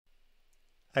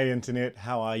Hey internet,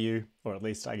 how are you? Or at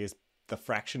least I guess the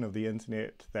fraction of the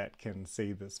internet that can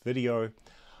see this video.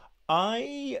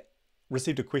 I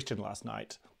received a question last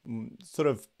night, sort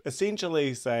of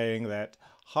essentially saying that,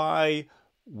 hi,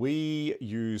 we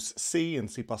use C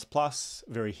and C++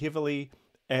 very heavily,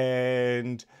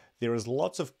 and there is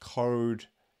lots of code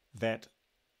that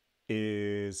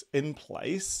is in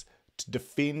place to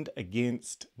defend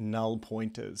against null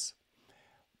pointers.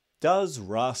 Does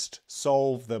Rust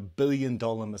solve the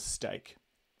billion-dollar mistake?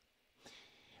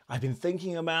 I've been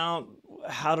thinking about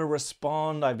how to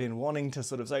respond. I've been wanting to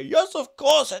sort of say, yes, of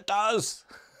course it does.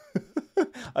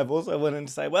 I've also wanted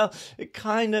to say, well,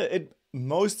 it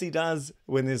mostly does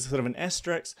when there's sort of an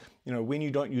asterisk, when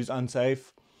you don't use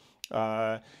unsafe.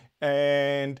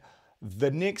 And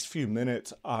the next few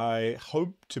minutes, I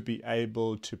hope to be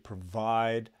able to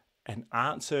provide an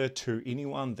answer to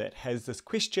anyone that has this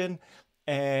question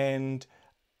and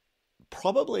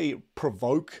probably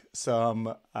provoke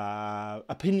some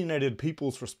opinionated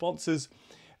people's responses,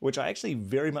 which I actually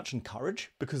very much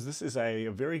encourage, because this is a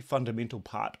very fundamental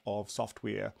part of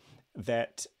software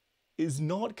that is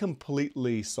not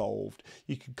completely solved.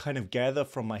 You could kind of gather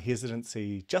from my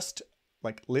hesitancy just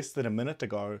like less than a minute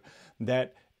ago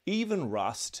that even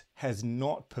Rust has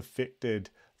not perfected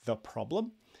the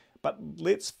problem. But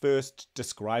let's first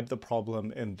describe the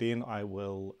problem, and then I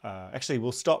will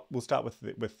we'll start with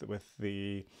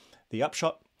the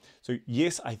upshot. So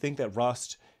yes, I think that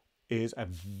Rust is a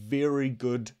very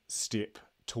good step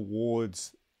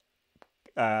towards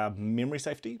memory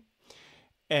safety,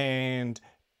 and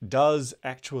does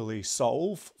actually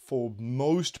solve for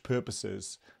most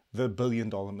purposes the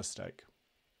billion-dollar mistake.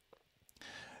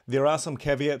 There are some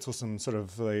caveats or some sort of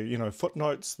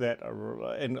footnotes that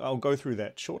are, and I'll go through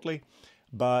that shortly.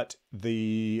 But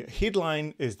the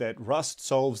headline is that Rust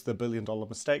solves the billion-dollar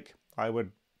mistake. I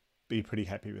would be pretty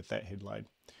happy with that headline.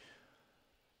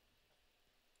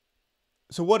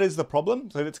 So what is the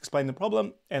problem? So let's explain the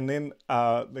problem, and then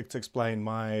let's explain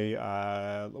why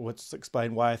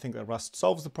I think that Rust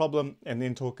solves the problem, and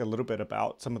then talk a little bit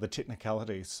about some of the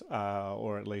technicalities,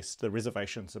 or at least the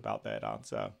reservations about that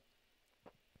answer.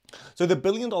 So the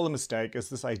billion-dollar mistake is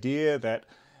this idea that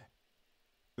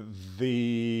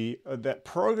that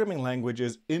programming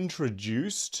languages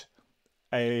introduced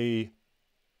the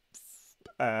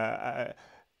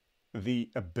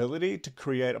ability to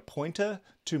create a pointer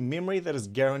to memory that is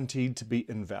guaranteed to be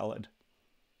invalid.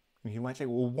 And you might think,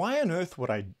 well, why on earth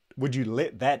would you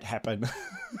let that happen?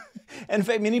 And in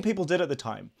fact, many people did at the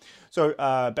time. So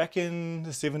back in the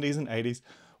 70s and 80s,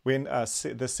 when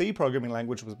the C programming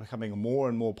language was becoming more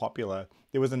and more popular,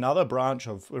 there was another branch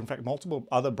in fact, multiple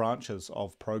other branches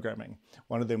of programming.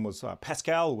 One of them was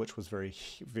Pascal, which was very,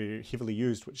 very heavily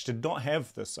used, which did not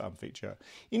have this feature.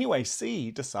 Anyway, C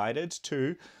decided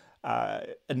to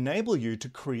enable you to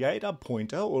create a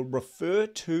pointer or refer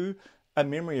to a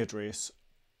memory address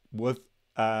with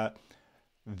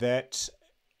that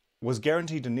was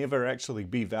guaranteed to never actually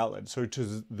be valid. So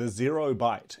to the 0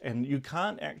 byte, and you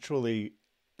can't actually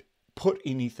put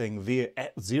anything there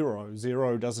at 0.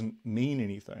 0 doesn't mean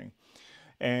anything.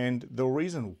 And the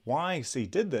reason why C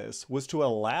did this was to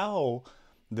allow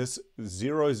this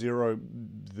 0, 0,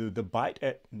 the byte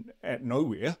at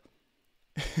nowhere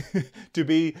to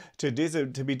be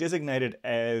designated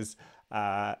as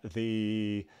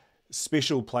the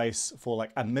special place for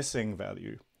like a missing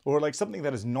value, or like something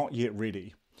that is not yet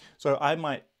ready. So I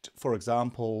might, for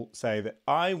example, say that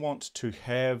I want to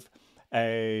have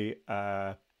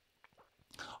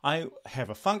I have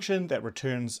a function that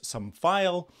returns some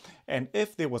file, and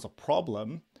if there was a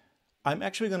problem, I'm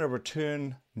actually going to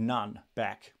return none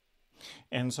back.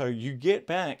 And so you get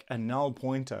back a null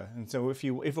pointer. And so if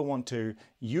you ever want to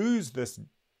use this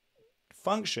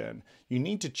function, you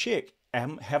need to check,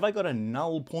 have I got a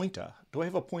null pointer? Do I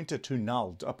have a pointer to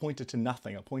null, a pointer to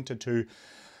nothing, a pointer to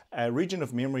a region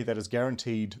of memory that is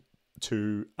guaranteed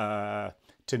to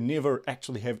never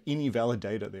actually have any valid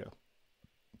data there?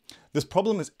 This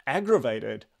problem is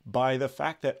aggravated by the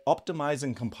fact that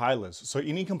optimizing compilers, so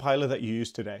any compiler that you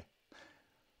use today,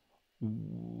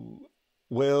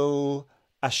 will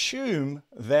assume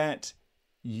that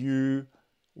you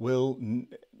will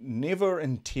never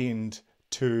intend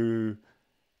to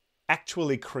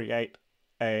actually create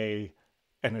an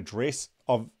address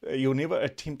of, you'll never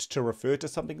attempt to refer to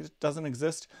something that doesn't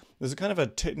exist. There's a kind of a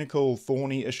technical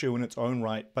thorny issue in its own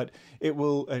right, but it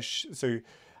will,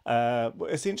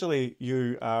 essentially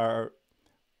you are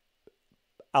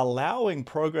allowing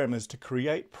programmers to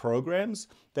create programs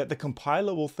that the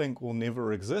compiler will think will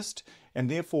never exist, and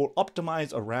therefore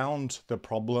optimize around the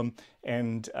problem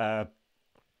and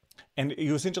And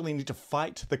you essentially need to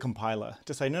fight the compiler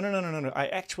to say, no, I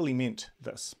actually meant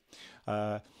this.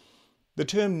 The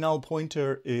term null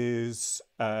pointer is,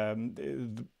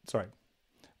 sorry,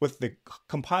 with the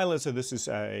compiler, so this is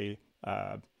the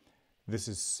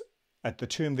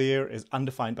term there is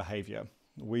undefined behavior.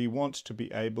 We want to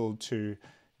be able to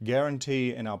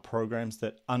guarantee in our programs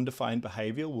that undefined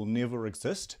behavior will never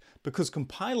exist, because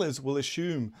compilers will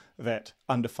assume that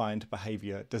undefined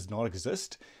behavior does not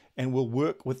exist and will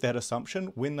work with that assumption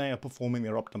when they are performing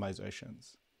their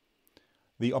optimizations.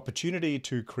 The opportunity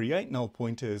to create null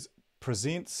pointers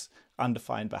presents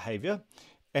undefined behavior,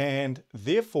 and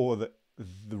therefore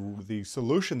the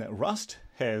solution that Rust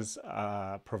has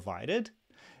provided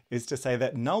is to say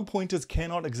that null pointers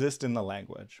cannot exist in the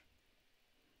language.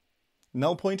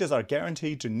 Null pointers are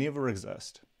guaranteed to never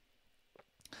exist.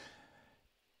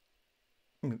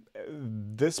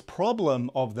 This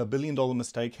problem of the billion-dollar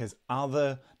mistake has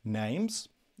other names.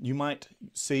 You might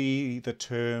see the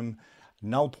term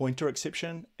null pointer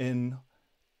exception in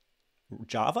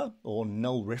Java, or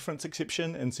null reference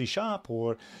exception in C#,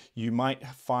 or you might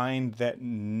find that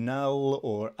null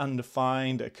or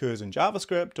undefined occurs in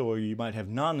JavaScript, or you might have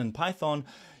none in Python.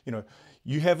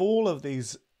 You have all of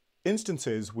these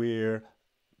instances where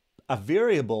a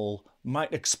variable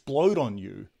might explode on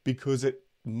you because it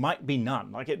might be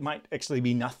none, like it might actually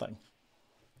be nothing.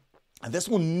 And this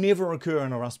will never occur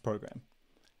in a Rust program.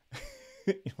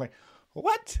 You're like,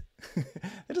 what?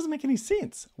 That doesn't make any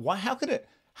sense. Why? How could it?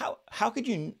 How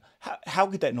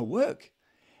could that not work?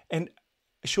 And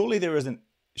surely there isn't.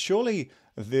 Surely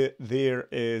there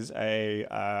is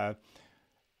a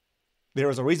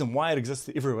reason why it exists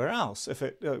everywhere else.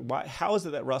 How is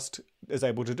it that Rust is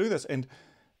able to do this? And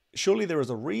surely there is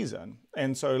a reason.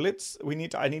 And so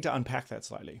I need to unpack that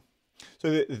slightly.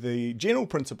 So the general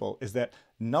principle is that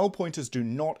null pointers do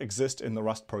not exist in the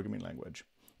Rust programming language.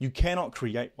 You cannot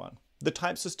create one. The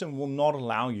type system will not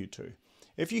allow you to.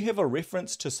 If you have a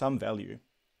reference to some value,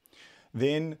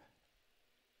 then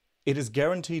it is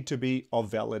guaranteed to be of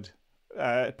valid,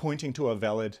 pointing to a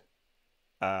valid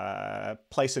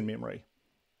place in memory.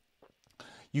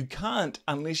 You can't,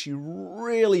 unless you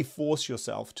really force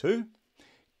yourself to,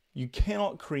 you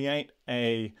cannot create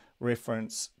a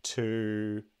reference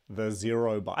to the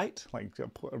 0 byte, like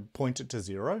pointed to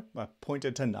 0,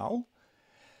 pointed to null.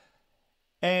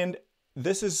 And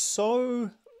this is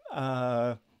so,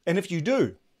 and if you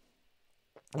do,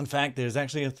 in fact, there's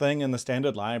actually a thing in the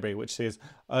standard library which says,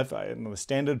 in the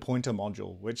standard pointer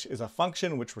module, which is a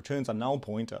function which returns a null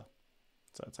pointer.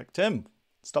 So it's like, Tim,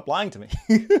 stop lying to me.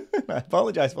 I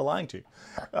apologize for lying to you.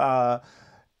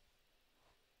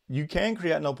 You can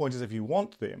create null pointers if you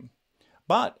want them,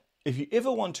 but if you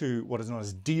ever want to, what is known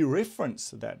as dereference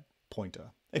that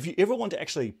pointer, if you ever want to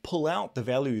actually pull out the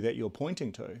value that you're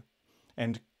pointing to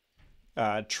and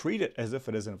treat it as if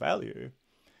it is a value,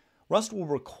 Rust will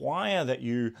require that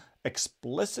you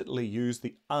explicitly use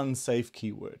the unsafe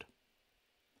keyword.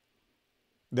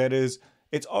 That is,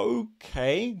 it's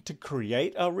okay to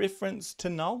create a reference to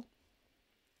null.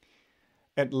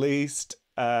 At least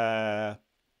it's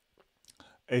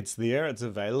there, it's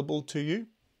available to you.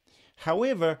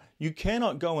 However, you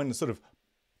cannot go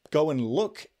and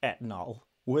look at null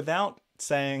without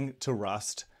saying to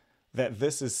Rust that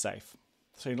this is safe.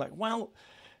 So you're like, well,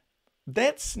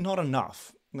 that's not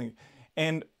enough.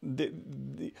 And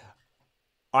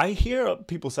I hear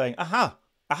people saying, aha,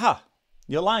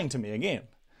 you're lying to me again.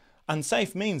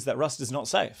 Unsafe means that Rust is not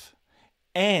safe.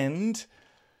 And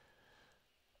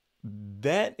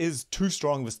that is too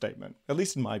strong of a statement, at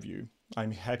least in my view.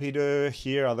 I'm happy to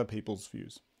hear other people's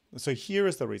views. So here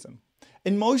is the reason.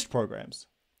 In most programs,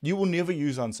 you will never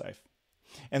use unsafe.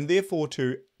 And therefore,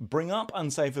 to bring up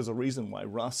unsafe as a reason why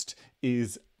Rust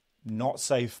is not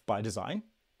safe by design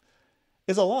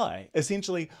is a lie.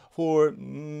 Essentially, for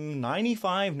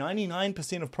 95,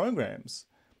 99% of programs,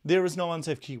 there is no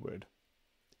unsafe keyword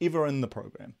ever in the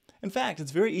program. In fact,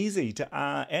 it's very easy to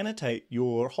annotate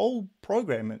your whole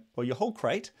program or your whole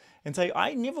crate and say,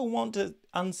 I never want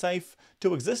unsafe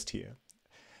to exist here.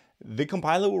 The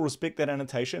compiler will respect that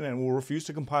annotation and will refuse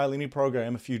to compile any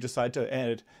program if you decide to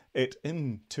add it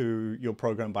into your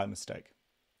program by mistake.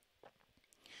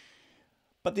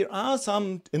 But there are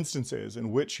some instances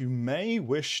in which you may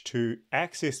wish to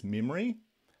access memory,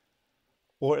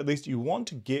 or at least you want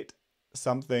to get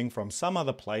something from some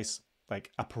other place,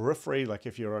 like a periphery, like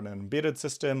if you're on an embedded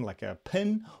system, like a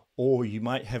pin, or you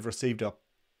might have received a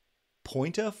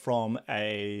pointer from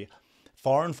a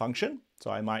foreign function. So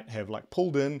I might have like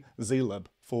pulled in zlib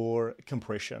for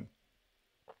compression.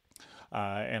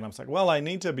 And I'm like, well, I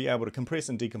need to be able to compress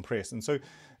and decompress. And so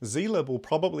zlib will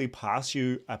probably pass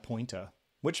you a pointer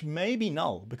which may be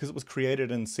null because it was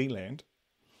created in C land.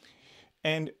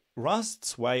 And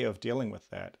Rust's way of dealing with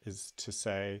that is to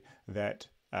say that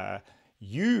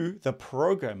you, the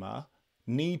programmer,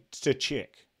 need to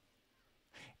check.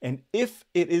 And if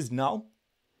it is null,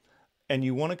 and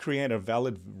you want to create a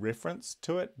valid reference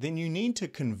to it, then you need to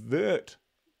convert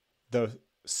the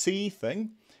C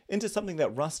thing into something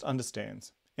that Rust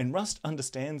understands. And Rust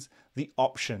understands the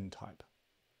option type.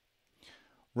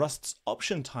 Rust's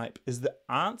option type is the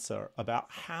answer about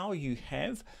how you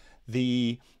have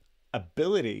the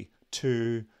ability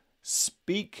to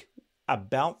speak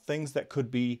about things that could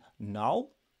be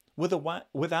null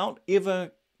without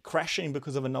ever crashing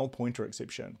because of a null pointer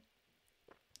exception.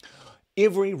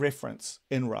 Every reference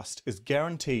in Rust is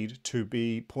guaranteed to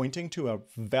be pointing to a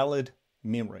valid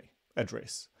memory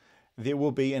address. There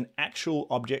will be an actual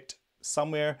object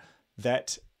somewhere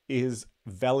that is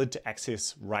valid to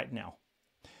access right now.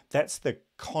 That's the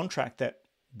contract that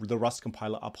the Rust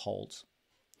compiler upholds.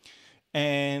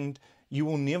 And you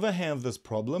will never have this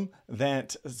problem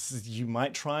that you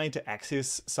might try to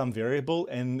access some variable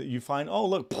and you find, oh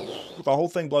look, the whole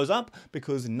thing blows up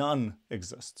because none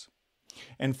exists.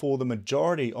 And for the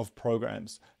majority of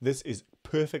programs, this is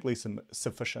perfectly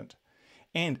sufficient.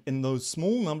 And in those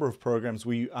small number of programs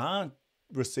where you are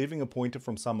receiving a pointer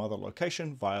from some other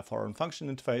location via foreign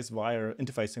function interface, via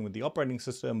interfacing with the operating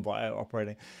system, via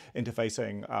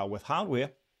interfacing with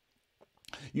hardware,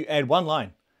 you add one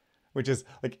line, which is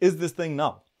like, is this thing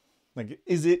null? Like,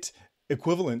 is it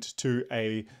equivalent to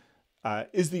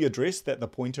is the address that the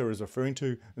pointer is referring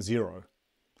to 0?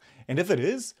 And if it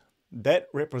is, that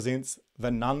represents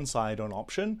the none side on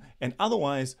option, and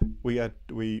otherwise we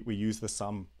use the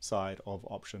sum side of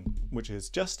option, which is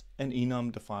just an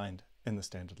enum defined in the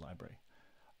standard library.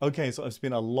 Okay, so I've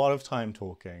spent a lot of time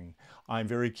talking. I'm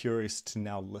very curious to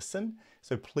now listen.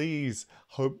 So please,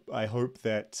 I hope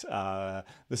that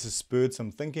this has spurred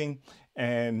some thinking,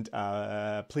 and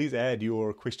please add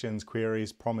your questions,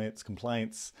 queries, comments,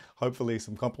 complaints, hopefully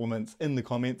some compliments in the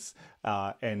comments,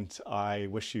 and I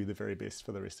wish you the very best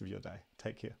for the rest of your day.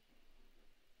 Take care.